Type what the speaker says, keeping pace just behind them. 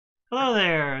Hello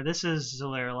there, this is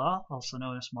Leoria, also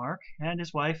known as Mark, and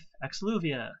his wife,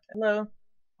 Exluvia, Hello.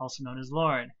 also known as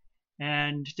Lauren.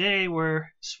 And today we're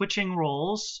switching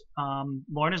roles.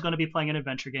 Lauren is going to be playing an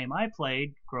adventure game I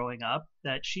played growing up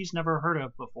that she's never heard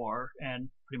of before, and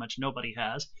pretty much nobody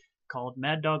has, called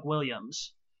Maddog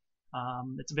Williams.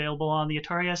 It's available on the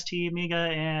Atari ST, Amiga,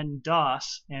 and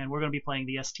DOS, and we're going to be playing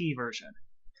the ST version.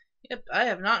 Yep, I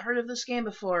have not heard of this game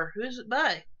before. Who is it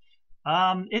by?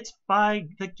 It's by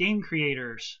the game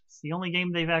creators. It's the only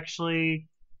game they've actually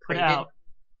put out.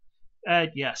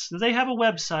 Yes, they have a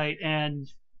website, and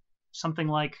something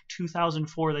like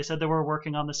 2004 they said they were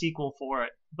working on the sequel for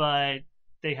it, but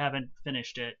they haven't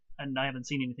finished it, and I haven't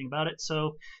seen anything about it,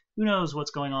 so who knows what's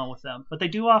going on with them. But they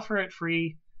do offer it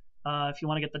free if you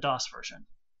want to get the DOS version.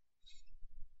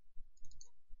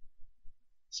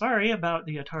 Sorry about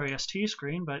the Atari ST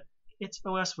screen, but its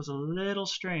OS was a little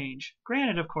strange.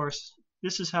 Granted, of course,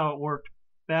 this is how it worked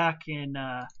back in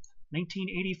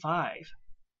 1985.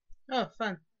 Oh,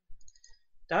 fun.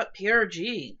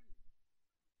 .prg.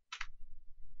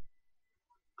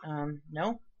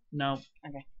 No? No.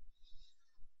 Okay.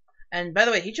 And by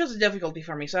the way, he chose a difficulty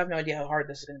for me, so I have no idea how hard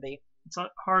this is going to be. It's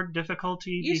a hard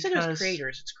difficulty You because... said it was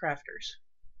creators, it's crafters.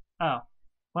 Oh.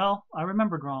 Well, I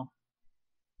remembered wrong.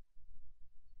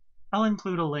 I'll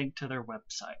include a link to their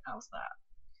website. How's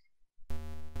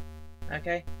that?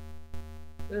 Okay.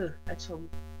 Ooh, that's a...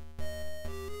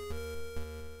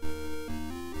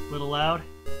 Little loud?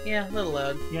 Yeah, a little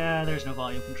loud. Yeah, there's no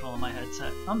volume control on my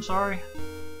headset. I'm sorry.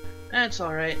 That's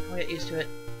alright, I'll get used to it.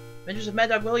 Adventures of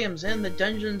Maddog Williams in the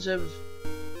Dungeons of...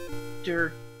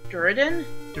 Duridian?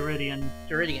 Duridian.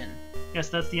 Yes,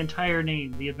 that's the entire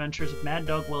name. The Adventures of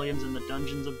Maddog Williams in the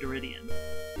Dungeons of Duridian.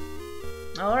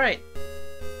 Alright.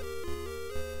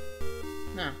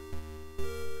 Huh.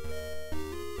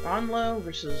 Ron Lowe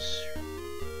versus... I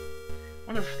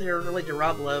wonder if they're related to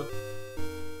Rob Lowe.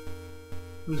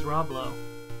 Who's Rob Lowe?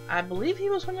 I believe he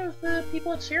was one of the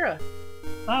people at Serak.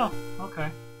 Oh, okay.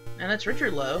 And that's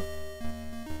Richard Lowe.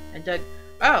 And Doug...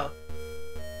 Oh!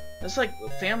 That's like a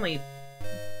family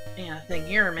thing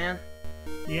here, man.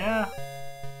 Yeah.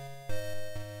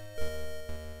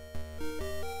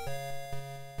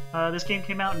 This game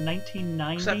came out in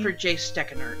 1990. Except for Jay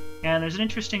Steckenert. And there's an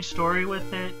interesting story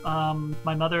with it.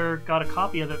 My mother got a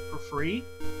copy of it for free,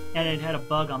 and it had a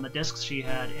bug on the discs she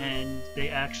had, and they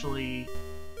actually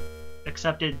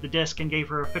accepted the disc and gave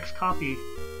her a fixed copy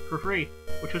for free,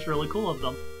 which was really cool of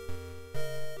them.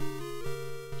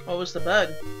 What was the bug?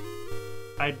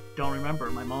 I don't remember.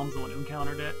 My mom's the one who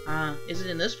encountered it. Is it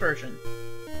in this version?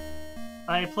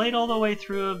 I played all the way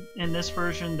through in this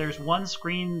version. There's one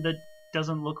screen that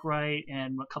doesn't look right,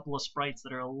 and a couple of sprites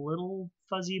that are a little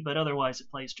fuzzy, but otherwise it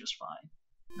plays just fine.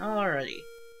 Alrighty.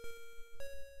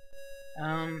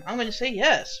 I'm going to say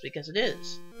yes, because it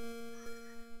is.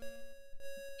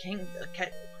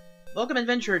 Welcome,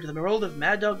 adventurer, to the world of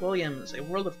Maddog Williams, a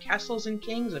world of castles and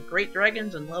kings, of great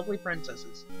dragons and lovely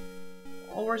princesses.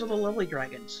 All wars of the lovely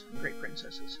dragons and great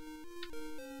princesses.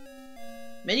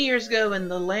 Many years ago, in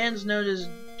the lands known as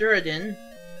Duridian.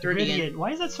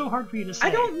 Why is that so hard for you to say? I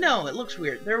don't know. It looks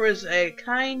weird. There was a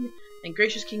kind and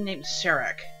gracious king named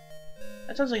Serak.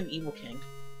 That sounds like an evil king.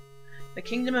 The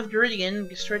kingdom of Duridian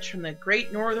stretched from the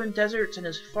great northern deserts and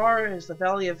as far as the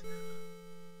valley of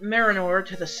Marinor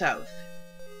to the south.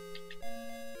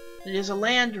 It is a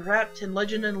land wrapped in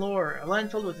legend and lore, a land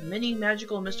filled with many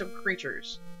magical and mystical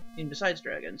creatures. I mean, besides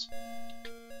dragons.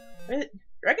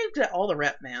 Dragons get all the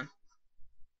rep, man.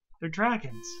 They're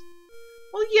dragons.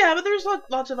 Well, yeah, but there's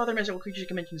lots of other mystical creatures you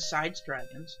can mention besides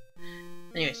dragons.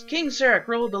 Anyways, King Serak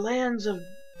ruled the lands of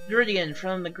Duridian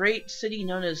from the great city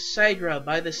known as Sidra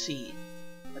by the sea.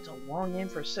 That's a long name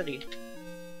for a city.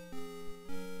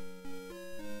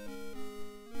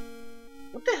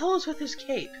 What the hell is with his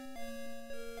cape?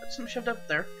 That's something shoved up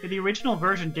there. The original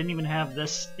version didn't even have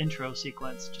this intro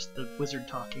sequence, just the wizard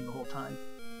talking the whole time.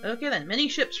 Okay then, many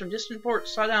ships from distant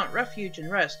ports sought out refuge and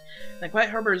rest in the quiet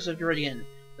harbors of Duridian.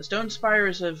 The stone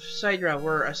spires of Sidra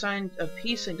were a sign of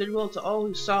peace and goodwill to all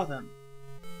who saw them.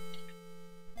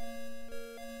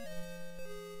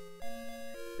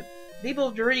 The people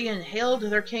of Duridian hailed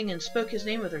their king and spoke his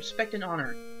name with respect and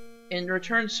honor. In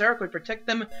return, Serak would protect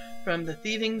them from the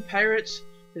thieving pirates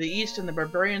to the east and the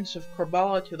barbarians of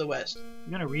Korbala to the west.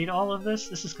 You're gonna read all of this?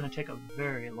 This is gonna take a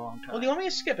very long time. Well, do you want me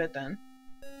to skip it then?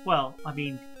 Well, I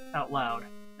mean, out loud.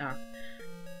 Ah.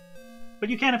 But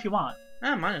you can if you want.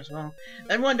 Might as well.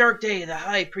 Then one dark day, the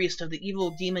high priest of the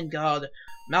evil demon god,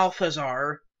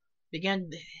 Malthazar, began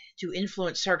to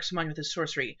influence Serak's mind with his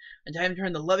sorcery, and time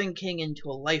turned the loving king into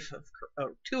a life of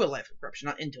corruption,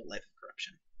 not into a life of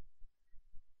corruption.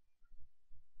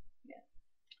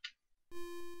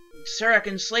 Serak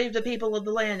enslaved the people of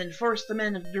the land and forced the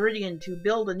men of Duridian to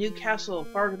build a new castle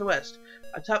far to the west,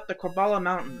 atop the Corbala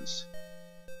Mountains.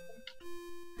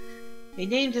 He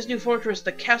named his new fortress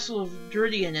the Castle of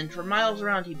Duridian, and for miles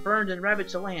around he burned and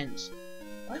ravaged the lands.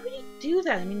 Why would he do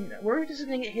that? I mean, where is he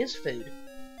going to get his food?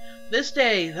 This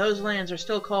day, those lands are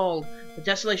still called the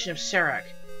Desolation of Serak.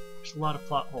 There's a lot of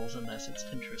plot holes in this. It's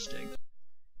interesting.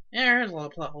 Yeah, there's a lot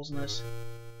of plot holes in this.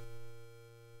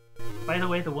 By the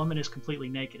way, the woman is completely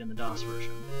naked in the DOS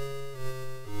version.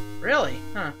 Really?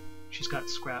 Huh. She's got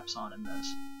scraps on in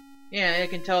this. Yeah, I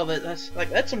can tell that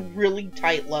that's some really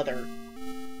tight leather.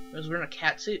 He was wearing a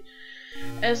catsuit.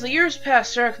 As the years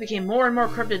passed, Serak became more and more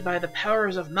corrupted by the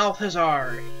powers of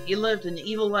Malthazar. He lived an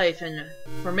evil life and,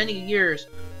 for many years,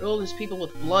 ruled his people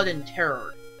with blood and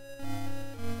terror.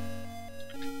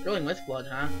 Ruling with blood,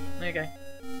 huh? Okay.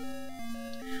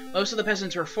 Most of the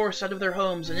peasants were forced out of their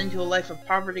homes and into a life of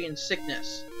poverty and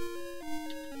sickness.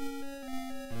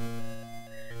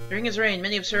 During his reign,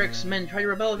 many of Serak's men tried to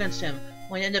rebel against him,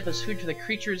 only to end up as food for the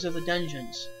creatures of the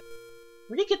dungeons.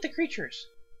 Where did he get the creatures?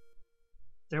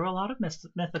 There were a lot of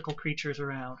mythical creatures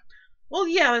around. Well,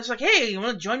 yeah, it's like, hey, you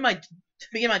want to join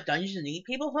begin my dungeon and eat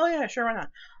people? Oh yeah, sure, why not?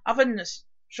 Often,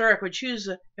 Serak would choose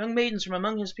young maidens from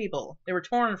among his people. They were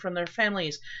torn from their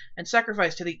families and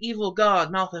sacrificed to the evil god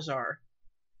Malthazar.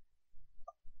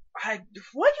 Why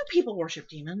do people worship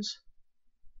demons?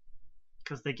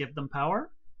 Because they give them power?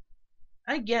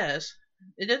 I guess.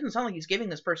 It doesn't sound like he's giving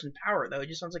this person power, though. It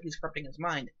just sounds like he's corrupting his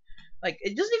mind. Like,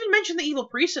 it doesn't even mention the evil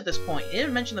priest at this point. It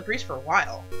didn't mention the priest for a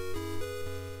while.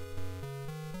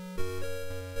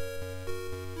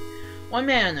 One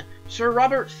man, Sir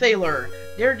Robert Thayler,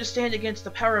 dared to stand against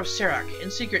the power of Serak. In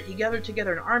secret, he gathered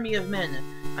together an army of men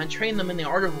and trained them in the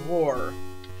art of war.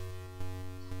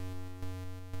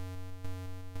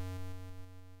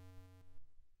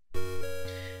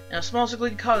 In a small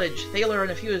secluded cottage, Thayler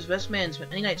and a few of his best men spent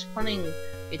many nights planning the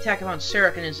attack upon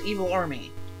Serak and his evil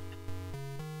army.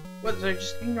 Well, they're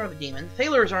just ignore the demon.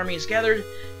 Thayler's armies gathered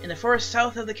in the forest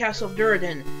south of the castle of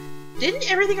Duridian. Didn't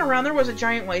everything around there was a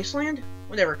giant wasteland?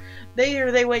 Whatever.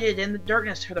 They waited in the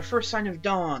darkness for the first sign of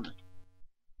dawn.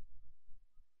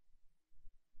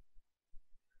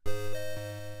 The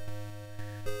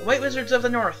White Wizards of the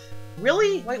North.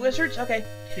 Really? White Wizards? Okay.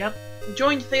 Yep.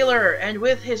 Joined Thayler, and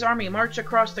with his army marched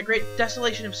across the great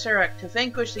desolation of Serak to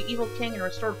vanquish the evil king and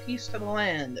restore peace to the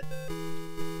land.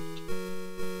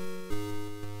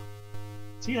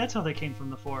 See, that's how they came from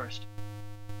the forest.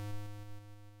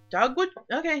 Dogwood?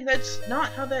 Okay, that's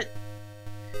not how that...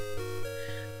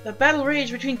 The battle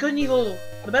between good and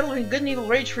evil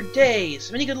raged for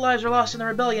days. Many good lives were lost in the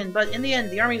rebellion, but in the end,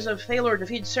 the armies of Thayler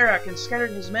defeated Serak and scattered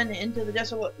his men into the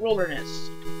desolate wilderness.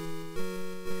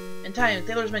 In time,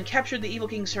 Thayler's men captured the evil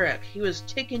King Serak. He was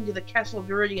taken to the castle of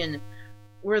Duridian,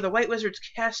 where the White Wizards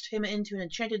cast him into an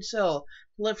enchanted cell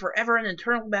to live forever in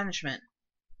eternal banishment.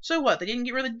 So what? They didn't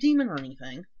get rid of the demon or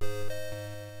anything.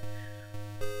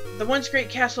 The once great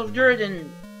castle of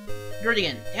Duridian,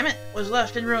 damn it, was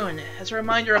left in ruin as a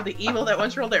reminder of the evil that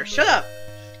once ruled there. Shut up!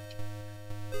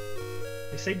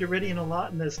 They say Duridian a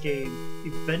lot in this game.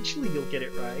 Eventually you'll get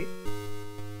it right.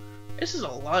 This is a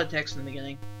lot of text in the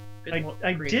beginning.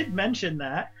 I did mention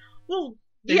that. Well,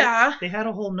 yeah. They had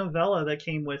a whole novella that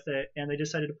came with it, and they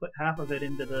decided to put half of it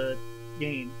into the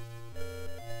game.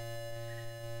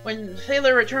 When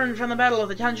Thayler returned from the battle,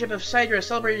 the township of Sidra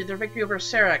celebrated their victory over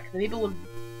Serak. The people of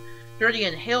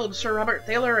Duridian hailed Sir Robert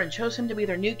Thayler and chose him to be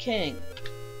their new king.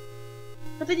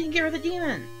 But they didn't get rid of the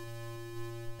demon.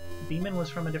 The demon was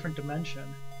from a different dimension.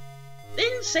 They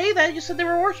didn't say that, they just said they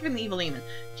were worshipping the evil demon.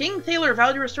 King Thayler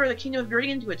vowed to restore the kingdom of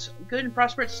Duridian to its good and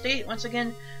prosperous state. Once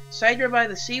again, Sidra by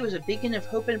the sea was a beacon of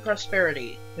hope and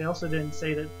prosperity. They also didn't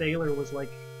say that Thayler was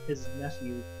like his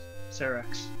nephew,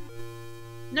 Serak's.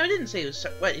 No, it didn't say it was...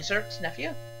 What, is Serak's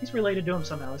nephew? He's related to him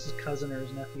somehow. It's his cousin or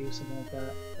his nephew, something like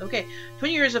that. Okay,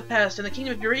 20 years have passed, and the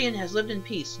kingdom of Duridian has lived in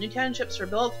peace. New townships are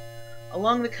built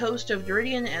along the coast of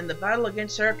Duridian, and the battle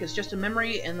against Serak is just a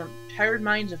memory in the tired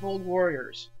minds of old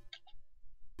warriors.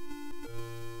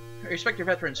 Respect your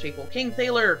veterans, people. King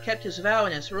Thayler kept his vow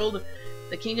and has ruled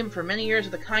the kingdom for many years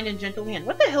with a kind and gentle hand.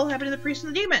 What the hell happened to the priest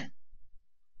and the demon?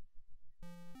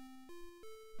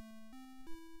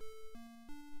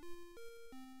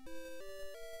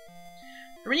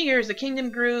 For many years, the kingdom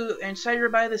grew, and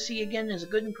Sidra by the sea again is a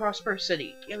good and prosperous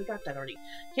city. Yeah, we got that already.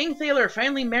 King Thayler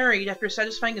finally married after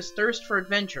satisfying his thirst for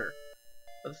adventure.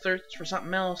 With a thirst for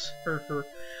something else.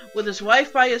 With his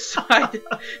wife by his side,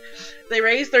 they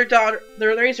raised their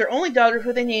only daughter,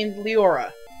 who they named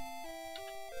Leoria.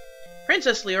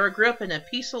 Princess Leoria grew up in a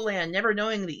peaceful land, never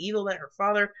knowing the evil that her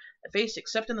father had faced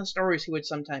except in the stories he would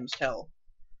sometimes tell.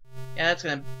 Yeah, that's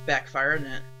gonna backfire, isn't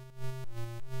it?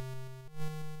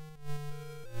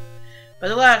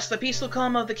 But alas, the peaceful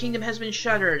calm of the kingdom has been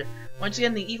shattered. Once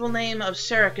again, the evil name of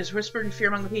Serak is whispered in fear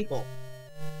among the people.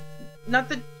 Not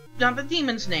the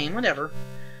demon's name, whatever.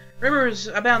 Rumors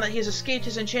abound that he has escaped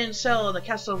his enchanted cell in the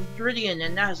castle of Duridian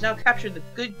and has now captured the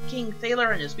good King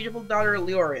Thayler and his beautiful daughter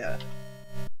Leoria.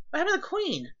 What happened to the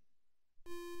queen?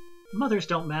 Mothers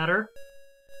don't matter.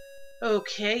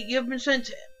 Okay, you have been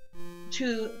sent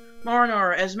to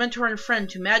Marinor as mentor and friend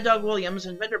to Maddog Williams,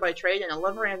 inventor by trade and a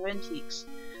lover of antiques.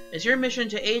 It is your mission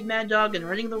to aid Maddog in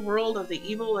ridding the world of the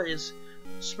evil that is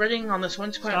spreading on this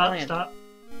once quiet land. Stop.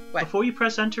 What? Before you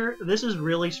press enter, this is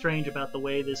really strange about the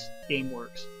way this game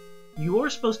works. You're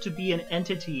supposed to be an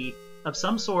entity of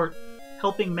some sort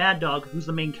helping Maddog, who's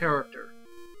the main character.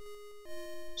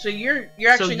 So you're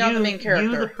actually not the main character.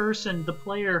 You, the person, the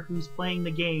player who's playing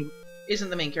the game, isn't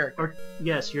the main character.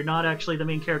 Yes, you're not actually the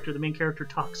main character. The main character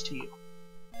talks to you.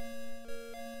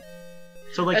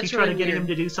 So, like, That's you try really to get weird. him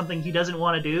to do something he doesn't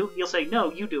want to do, he'll say,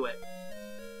 "No, you do it."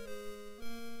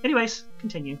 Anyways,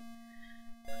 continue.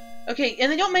 Okay,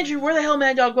 and they don't mention where the hell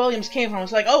Maddog Williams came from.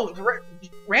 It's like, oh,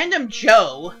 random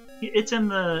Joe. It's in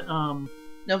the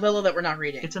Novella that we're not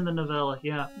reading. It's in the novella.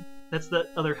 Yeah, that's the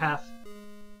other half.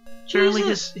 Apparently,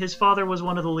 his father was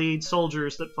one of the lead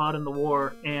soldiers that fought in the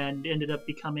war and ended up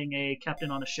becoming a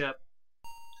captain on a ship.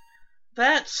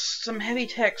 That's some heavy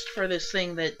text for this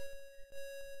thing that...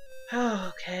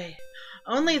 Oh, okay.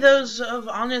 Only those of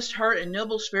honest heart and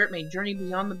noble spirit may journey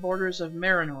beyond the borders of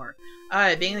Marinor.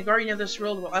 I, being the guardian of this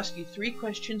world, will ask you 3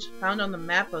 questions found on the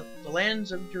map of the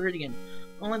lands of Duridian.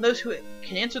 Only those who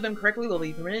can answer them correctly will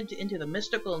be permitted into the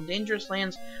mystical and dangerous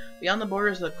lands beyond the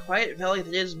borders of the quiet valley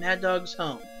that is Maddog's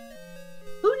home.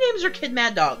 Who names their kid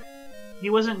Maddog?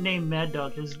 He wasn't named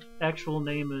Maddog. His actual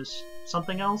name is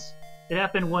something else. It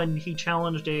happened when he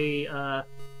challenged a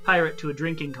pirate to a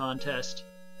drinking contest.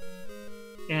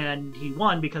 And he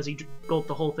won because he gulped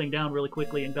the whole thing down really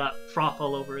quickly and got froth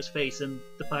all over his face, and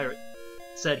the pirate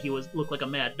said he looked like a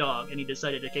mad dog, and he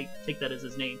decided to take that as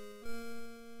his name.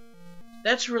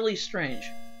 That's really strange.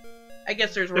 I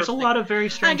guess there's a lot of very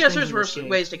strange things. I guess there's worse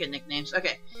ways to get nicknames.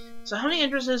 Okay, so how many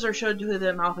entrances are showed to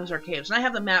the Malthus Arcaves? And I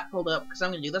have the map pulled up because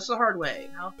I'm going to do this the hard way.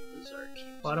 Malthus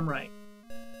Arcaves. Bottom right.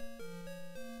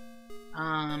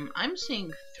 I'm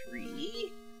seeing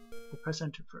 3. We'll press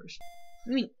enter first. I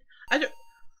mean, I don't...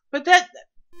 But that...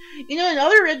 You know, in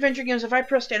other adventure games, if I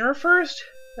pressed enter first,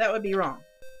 that would be wrong.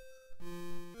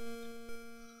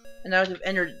 And I would have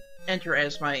entered enter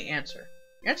as my answer.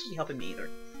 You're not supposed to be helping me either.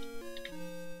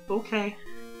 Okay.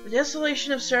 The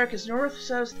desolation of Serak is north,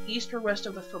 south, east, or west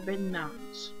of the Forbidden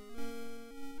Mountains.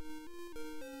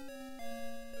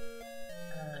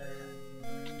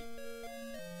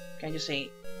 Can I just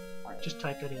say... Just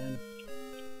type it in.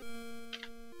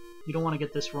 You don't want to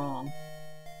get this wrong.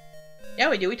 Yeah,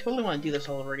 we do. We totally want to do this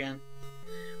all over again.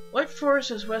 What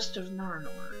forest is west of Narnor?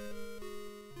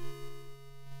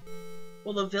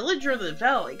 Well, the village or the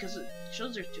valley, because it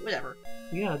shows there's 2, whatever.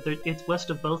 Yeah, it's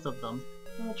west of both of them.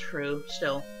 Well, true.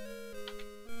 Still.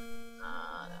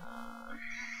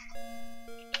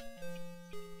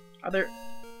 Are there...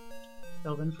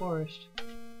 Elven Forest.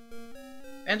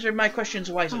 Answered my questions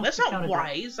wisely. Oh, That's not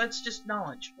wise. That's just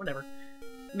knowledge. Whatever.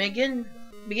 Begin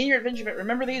your adventure, but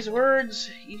remember these words.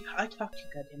 I talk too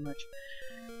goddamn much.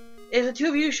 If the 2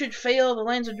 of you should fail, the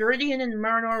lands of Duridian and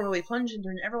Marinor will be plunged into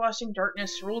an everlasting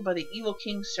darkness, ruled by the evil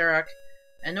King Serak.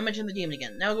 And no mention of the demon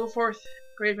again. Now go forth,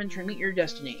 great adventure, and meet your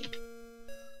destiny.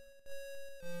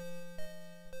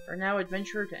 Are now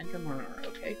adventurer to enter Marinor.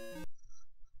 Okay.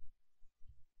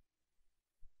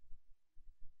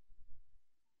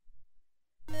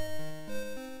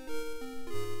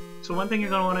 So one thing you're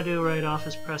going to want to do right off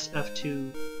is press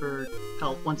F2 for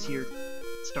help once you're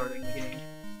starting the game.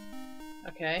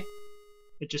 Okay.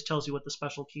 It just tells you what the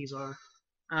special keys are.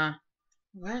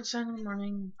 Right side in the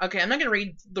morning. Okay, I'm not gonna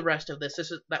read the rest of this.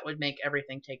 That would make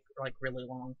everything take like really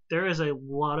long. There is a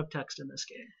lot of text in this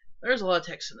game. There's a lot of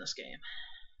text in this game.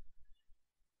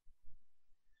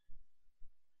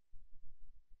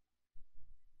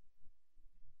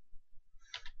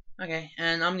 Okay,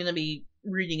 and I'm gonna be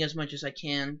reading as much as I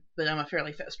can, but I'm a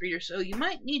fairly fast reader, so you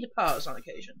might need to pause on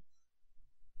occasion.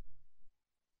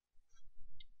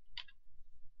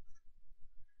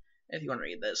 If you want to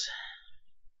read this.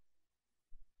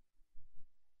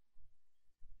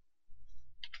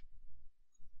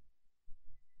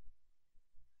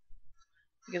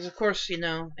 Because, of course, you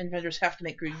know, inventors have to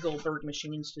make Greed Goldberg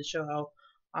machines to show how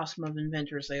awesome of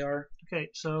inventors they are. Okay,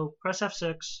 so press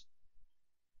F6.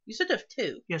 You said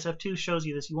F2. Yes, F2 shows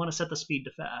you this. You want to set the speed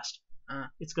to fast.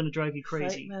 It's going to drive you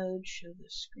crazy. Flight mode, show the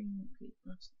screen.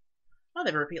 Oh, they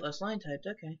have a repeat last line typed.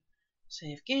 Okay.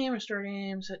 Save game, restore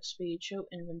game, set speed, show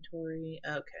inventory.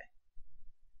 Okay.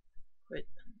 Quit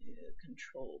undo,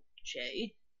 Control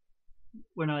J.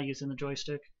 We're not using the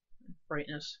joystick.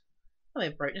 Brightness. Oh, they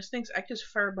have brightness things. Active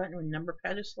fire button when number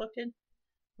pad is selected.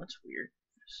 That's weird.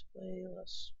 Display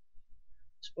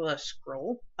less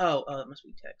scroll. Oh, that must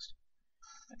be text.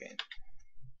 Okay.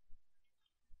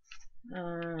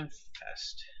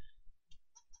 Fast.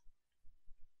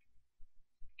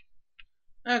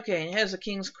 Okay, it has the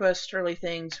King's Quest early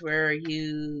things where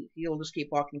you'll just keep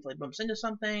walking until he bumps into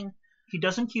something. He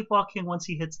doesn't keep walking once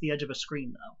he hits the edge of a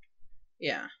screen, though.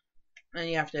 Yeah. And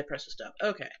you have to press the stuff.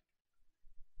 Okay.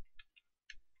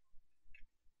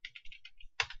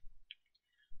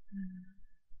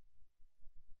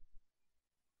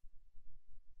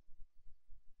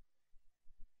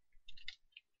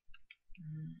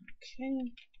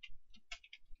 Okay.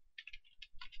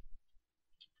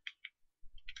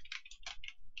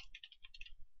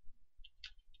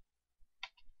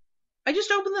 I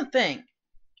just opened the thing.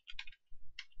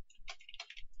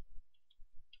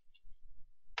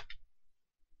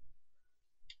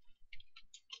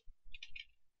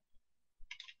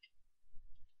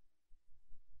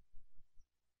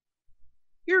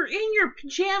 You're in your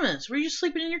pajamas. Were you just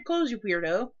sleeping in your clothes, you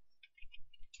weirdo?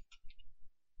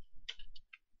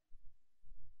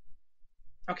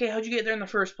 Okay, how'd you get there in the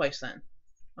first place then?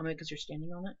 Oh, maybe because you're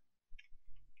standing on it?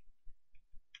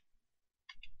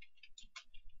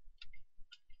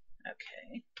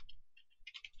 Okay.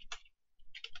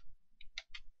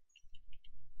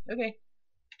 Okay.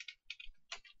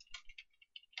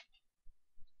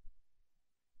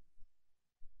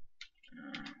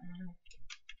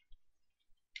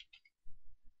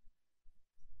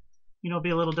 You know, it'd be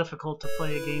a little difficult to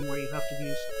play a game where you have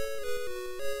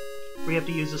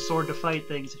to use a sword to fight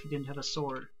things if you didn't have a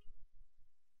sword.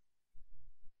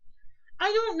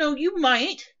 I don't know, you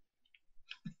might.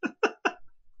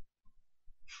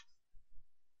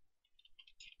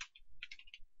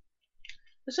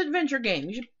 This adventure game,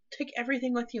 you should take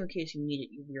everything with you in case you need it,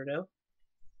 you weirdo.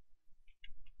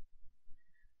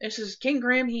 This is King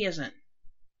Graham, he isn't.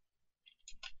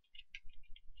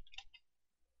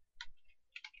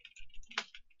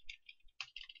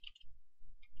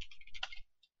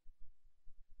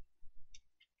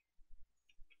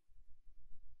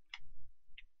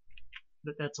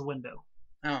 That's a window.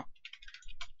 Oh.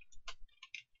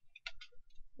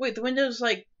 Wait, the window's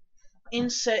like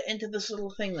inset into this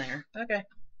little thing there. Okay.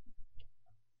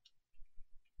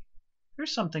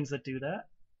 There's some things that do that.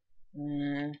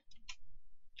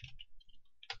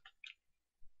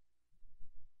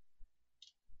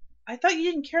 I thought you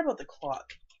didn't care about the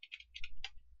clock.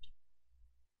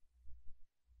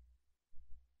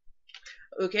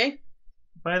 Okay.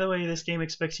 By the way, this game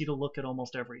expects you to look at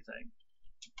almost everything.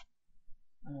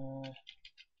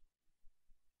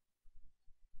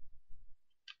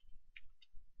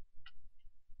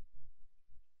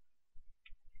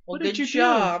 Well, good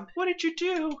job. What did you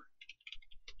do?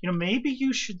 You know, maybe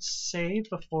you should save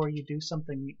before you do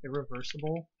something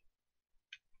irreversible.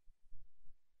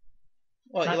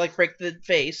 Well, you like break the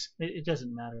vase. It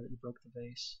doesn't matter that you broke the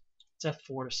vase. It's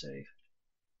F4 to save.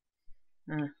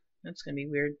 That's gonna be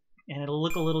weird. And it'll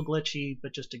look a little glitchy,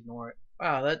 but just ignore it.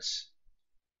 Wow, that's...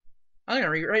 I'm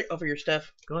gonna rewrite over your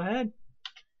stuff. Go ahead.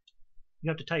 You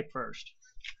have to type first.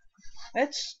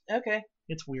 That's... okay.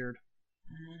 It's weird.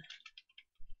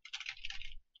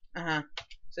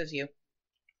 Says you.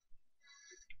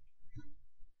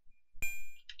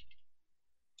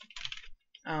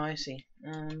 Oh, I see.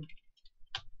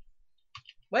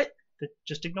 What?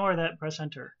 Just ignore that and press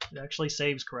enter. It actually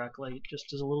saves correctly. It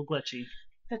just is a little glitchy.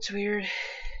 That's weird.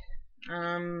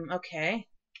 Okay.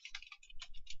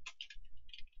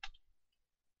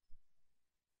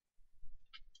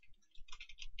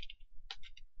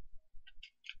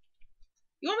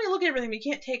 You want me to look at everything, but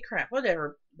you can't take crap.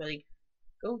 Whatever, buddy.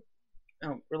 Go.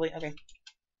 Oh, really? Okay.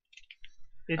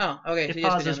 Okay. So it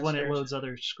pauses when it loads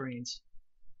other screens.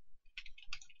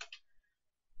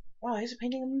 Wow, he's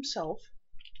painting them himself.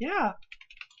 Yeah.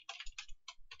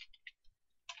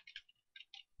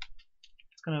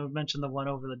 It's going to mention the one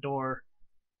over the door.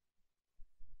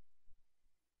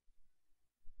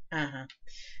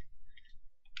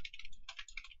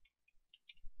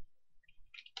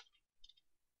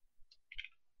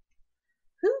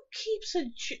 Who keeps a...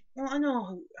 Well, I know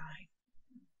who...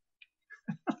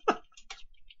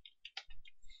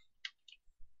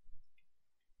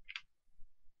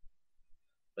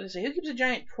 What say? Who keeps a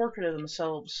giant portrait of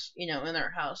themselves, in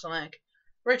their house? I'm like,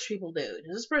 rich people do.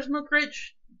 Does this person look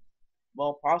rich?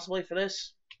 Well, possibly for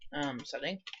this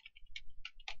setting.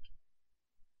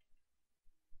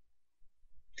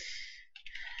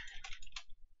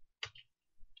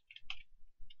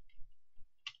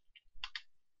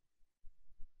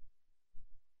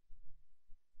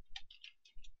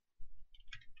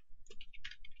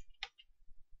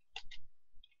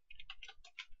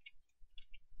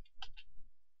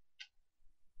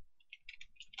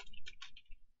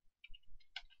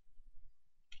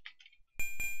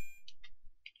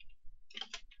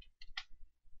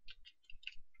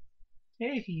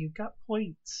 Hey, you got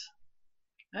points.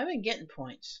 I've been getting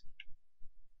points.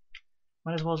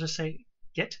 Might as well just say,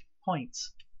 get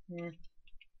points.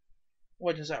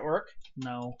 What, does that work?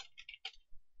 No.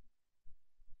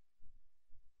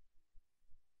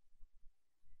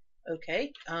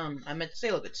 Okay. I meant to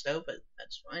say look at stove, but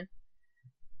that's fine.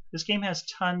 This game has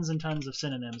tons and tons of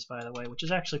synonyms, by the way, which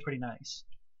is actually pretty nice.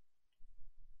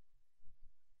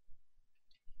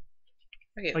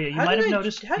 Okay. Oh yeah, you might have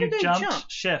noticed you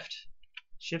jumped shift.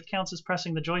 Shift counts as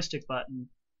pressing the joystick button.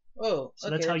 Oh, so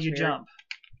that's how you jump.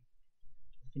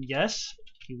 And yes,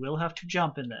 you will have to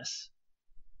jump in this.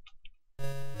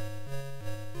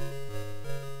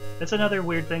 That's another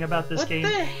weird thing about this game.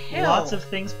 What the hell? Lots of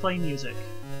things play music.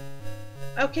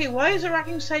 Okay, why is it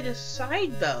rocking side to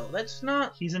side though? That's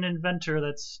not... He's an inventor,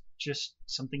 that's just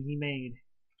something he made.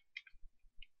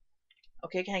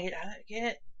 Okay, can I get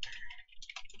it?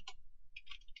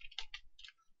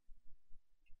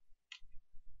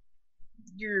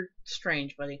 You're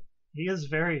strange, buddy. He is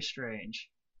very strange.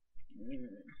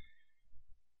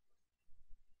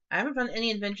 I haven't found any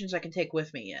inventions I can take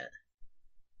with me yet.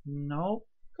 Nope.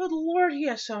 Good lord, he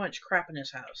has so much crap in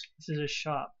his house. This is his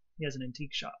shop. He has an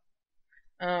antique shop.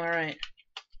 Alright.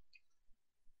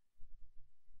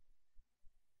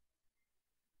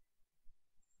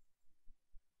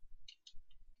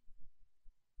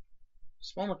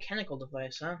 Small mechanical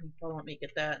device, huh? You probably want me to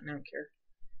get that, and I don't care.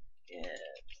 Yeah,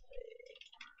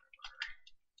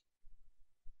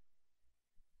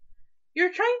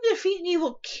 You're trying to defeat an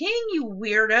evil king, you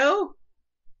weirdo!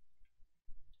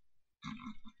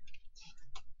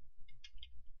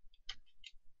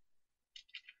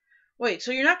 Wait,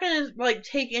 so you're not gonna, like,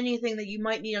 take anything that you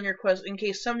might need on your quest in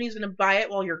case somebody's gonna buy it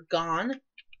while you're gone?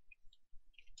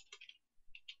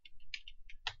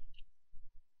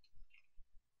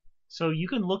 So you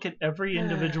can look at every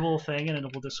individual thing and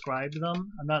it will describe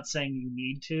them. I'm not saying you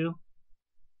need to.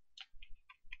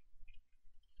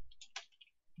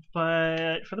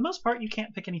 But for the most part, you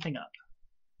can't pick anything up.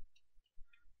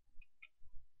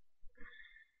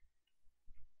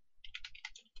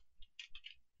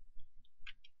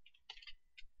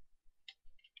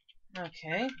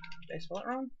 Okay. Did I spell it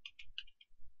wrong?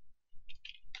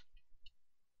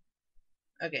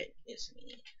 Okay, it's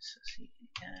me. So, see,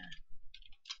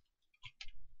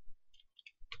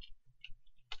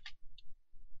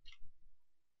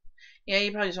 yeah,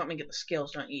 you probably just want me to get the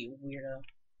skills, don't you, weirdo?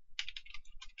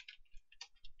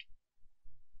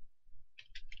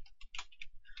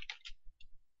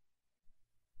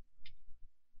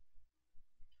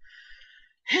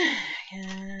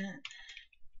 Yeah.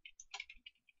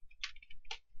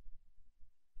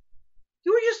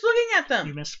 You were just looking at them!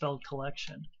 You misspelled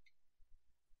collection.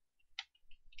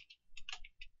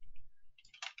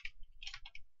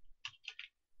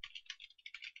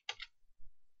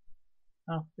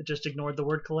 Oh, it just ignored the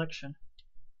word collection.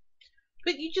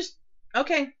 But you just...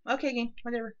 Okay, game,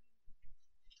 whatever.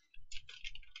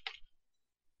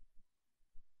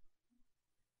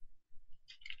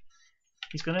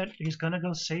 He's gonna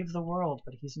go save the world,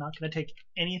 but he's not gonna take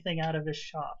anything out of his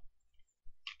shop.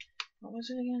 What was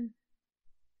it again?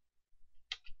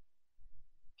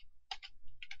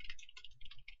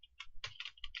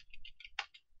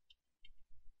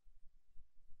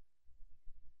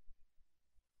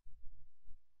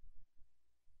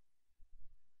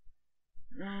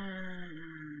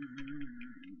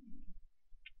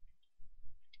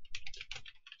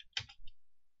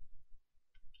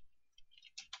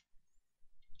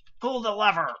 Pull the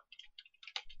lever!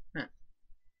 Huh.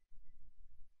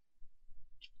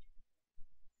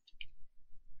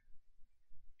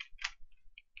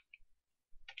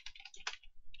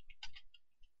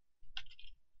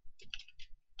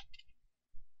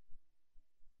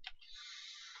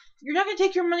 You're not going to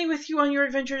take your money with you on your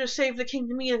adventure to save the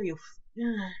kingdom of you.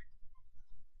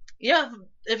 Yeah,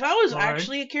 if I was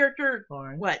actually a character,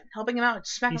 what, helping him out,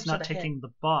 smack him He's not taking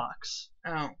the box.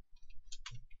 Oh.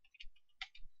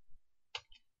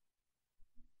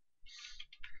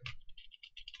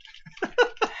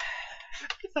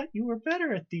 I thought you were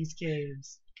better at these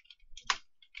games.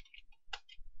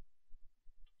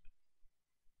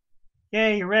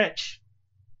 Yay, you're rich.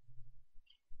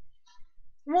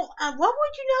 Well, why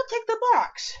would you not take the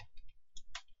box?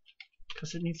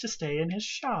 Because it needs to stay in his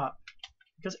shop.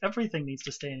 Because everything needs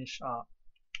to stay in his shop.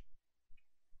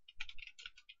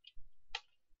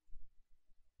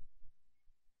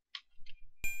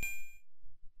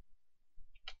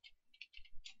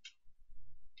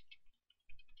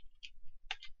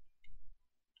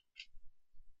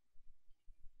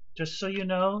 Just so you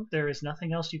know, there is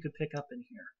nothing else you could pick up in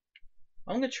here.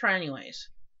 I'm going to try anyways.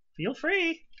 Feel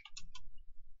free.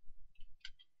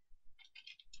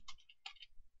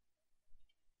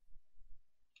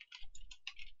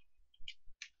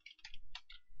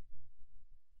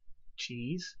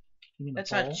 cheese. You mean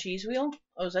That's a not bowl? a cheese wheel?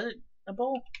 Oh, is that a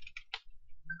bowl?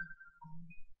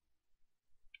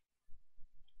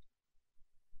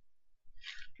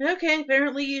 Okay,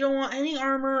 apparently you don't want any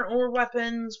armor or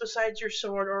weapons besides your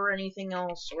sword or anything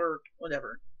else or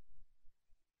whatever.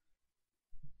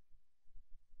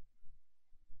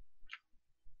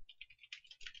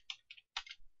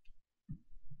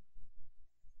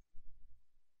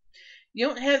 You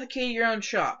don't have the key to your own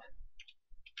shop.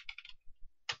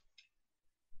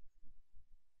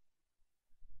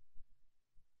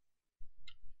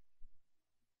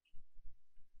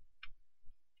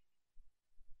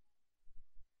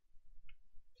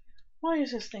 Why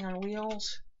is this thing on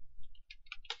wheels?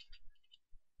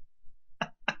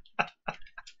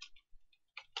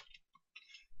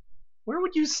 Where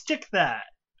would you stick that?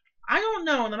 I don't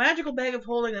know. The magical bag of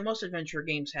holding that most adventure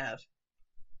games have.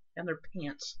 And their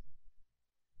pants.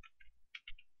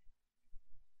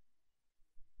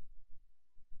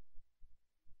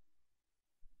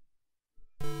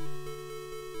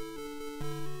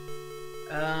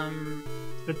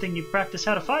 Good thing you practice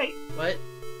how to fight. What?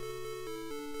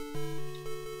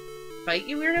 Fight,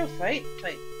 you weirdo? Fight?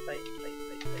 Fight.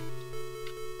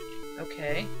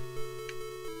 Okay.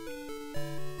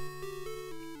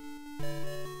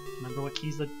 Remember what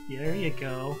keys the... There you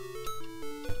go.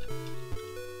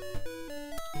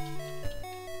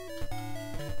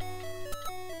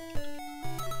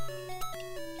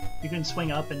 You can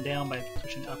swing up and down by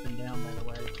pushing up and down, by the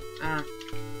way.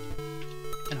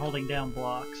 And holding down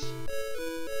blocks.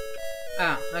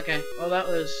 Okay. Well, that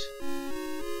was...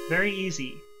 Very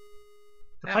easy.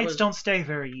 The fights don't stay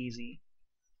very easy.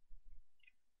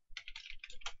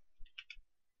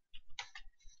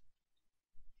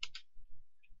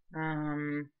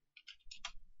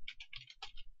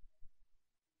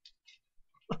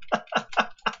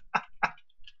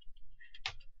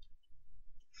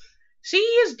 See, he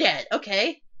is dead.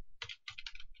 Okay.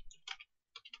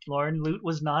 Lauren, loot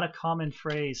was not a common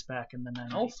phrase back in the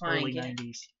 90s, Oh, fine. early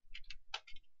 90s.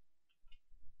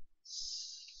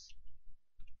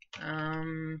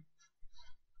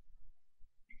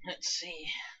 Let's see.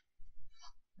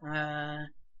 I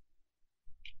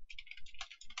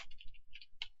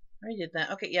already did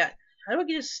that. Okay, yeah. How do I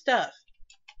get his stuff?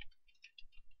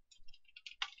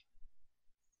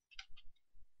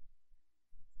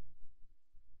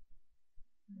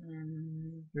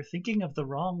 You're thinking of the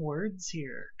wrong words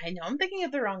here. I know I'm thinking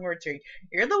of the wrong words here.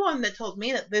 You're the one that told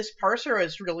me that this parser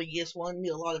is really useful and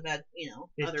knew a lot about,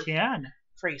 other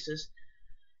phrases.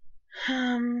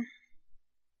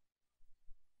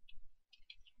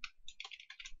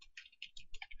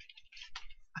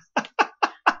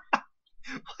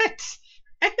 What?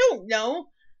 I don't know.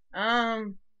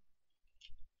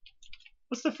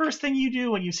 What's the first thing you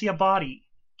do when you see a body?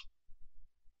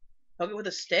 Poke it with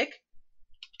a stick?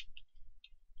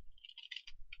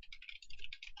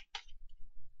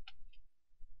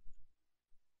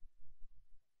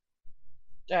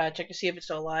 Check to see if it's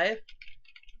still alive.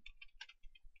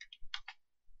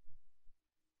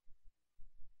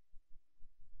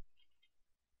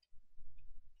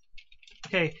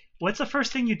 Okay, what's the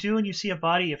first thing you do when you see a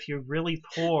body if you're really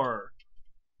poor?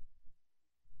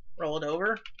 Roll it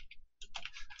over?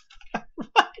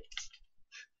 What?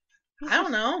 I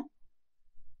don't know.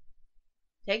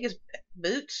 Take his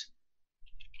boots?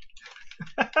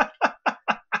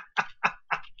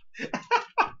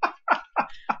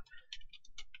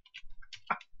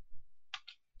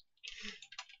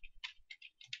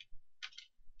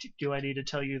 Do I need to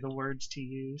tell you the words to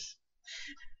use?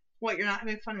 What, you're not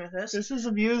having fun with this? This is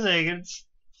amusing. It's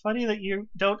funny that you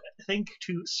don't think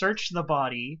to search the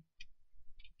body.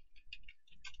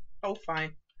 Oh,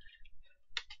 fine.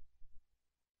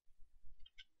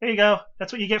 There you go.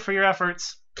 That's what you get for your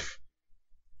efforts.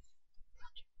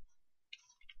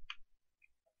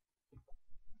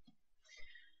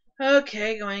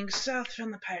 Okay, going south from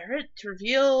the pirate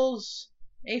reveals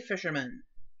a fisherman.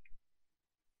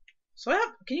 So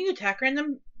can you attack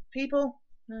random people?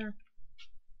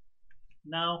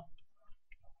 No.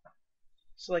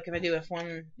 So like if I do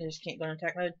F1, I just can't go in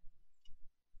attack mode?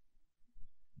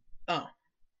 Oh.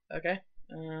 Okay.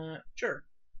 Sure.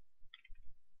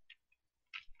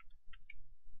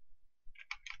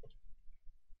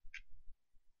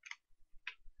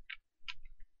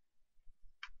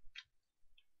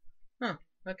 Huh.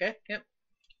 Okay, yep.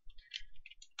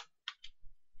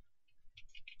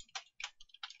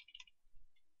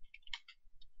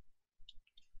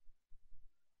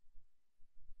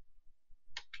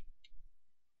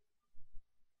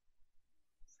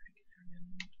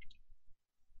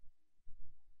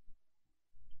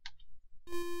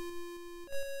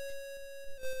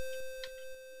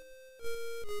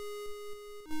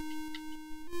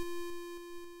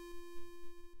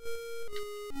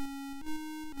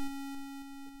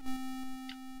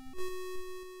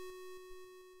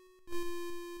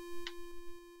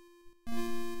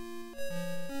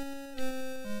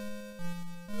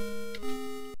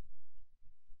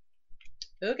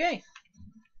 Okay.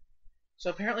 So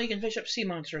apparently you can fish up sea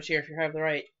monsters here if you have the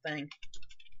right thing.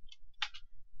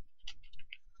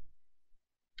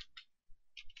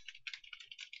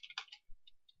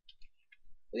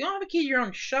 Well, you don't have a key to your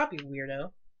own shop, you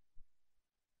weirdo.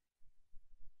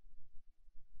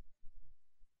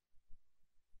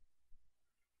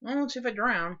 Well, let's see if I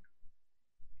drown.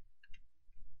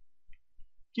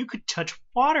 You could touch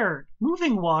water,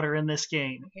 moving water in this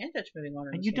game. I can touch moving water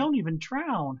in And this you game. don't even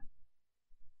drown.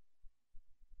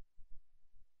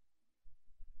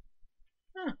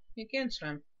 Huh, you can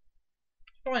swim.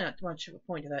 Probably not too much of a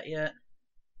point to that yet.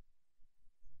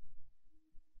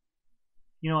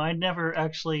 You know, I never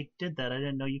actually did that. I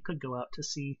didn't know you could go out to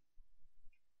sea.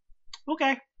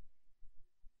 Okay.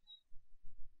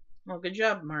 Well, good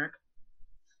job, Mark.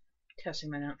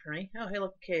 Testing that out for me. Oh, hey,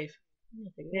 look, a cave.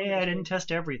 Yeah, I didn't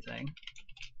test everything.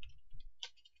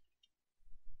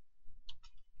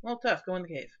 Well, tough. Go in the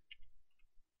cave.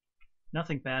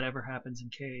 Nothing bad ever happens in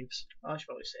caves. Oh, I should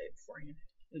probably save beforehand.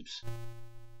 Oops.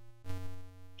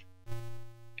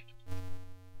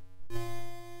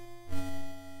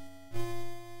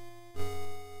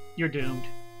 You're doomed.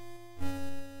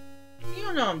 You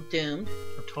don't know I'm doomed.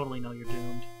 I totally know you're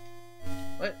doomed.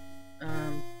 What?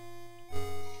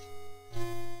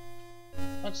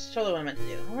 That's totally what I meant to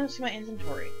do. I want to see my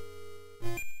inventory.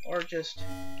 Or just...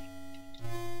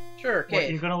 Sure, cave.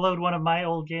 What, you're gonna load one of my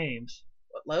old games.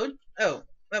 What, load? Oh,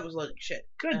 that was loading shit.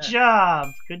 Good job!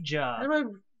 Good How job. do I...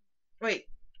 Wait.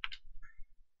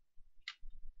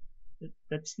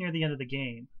 That's near the end of the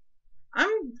game.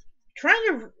 I'm trying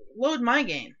to load my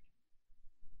game.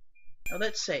 Oh,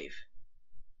 let's save.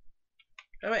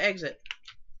 How do I exit?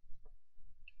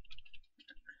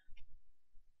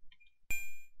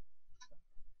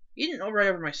 You didn't overwrite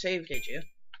over my save, did you?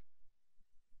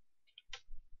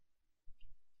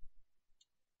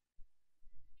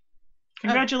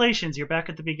 Congratulations, you're back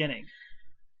at the beginning.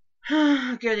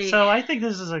 Goody. So I think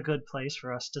this is a good place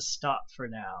for us to stop for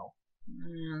now.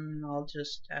 I'll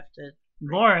just have to...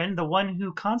 Lauren, the one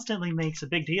who constantly makes a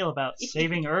big deal about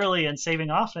saving early and saving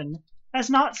often, has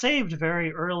not saved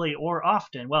very early or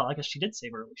often. Well, I guess she did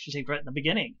save early. She saved right in the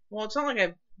beginning. Well, it's not like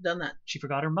I've done that. She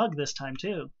forgot her mug this time,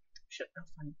 too. Shit,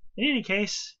 that's fine. In any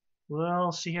case,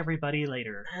 we'll see everybody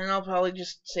later. And I'll probably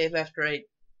just save after I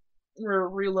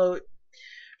reload.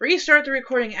 Restart the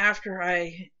recording after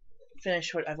I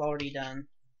finish what I've already done.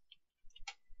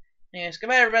 Anyways,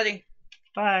 goodbye, everybody.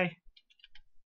 Bye.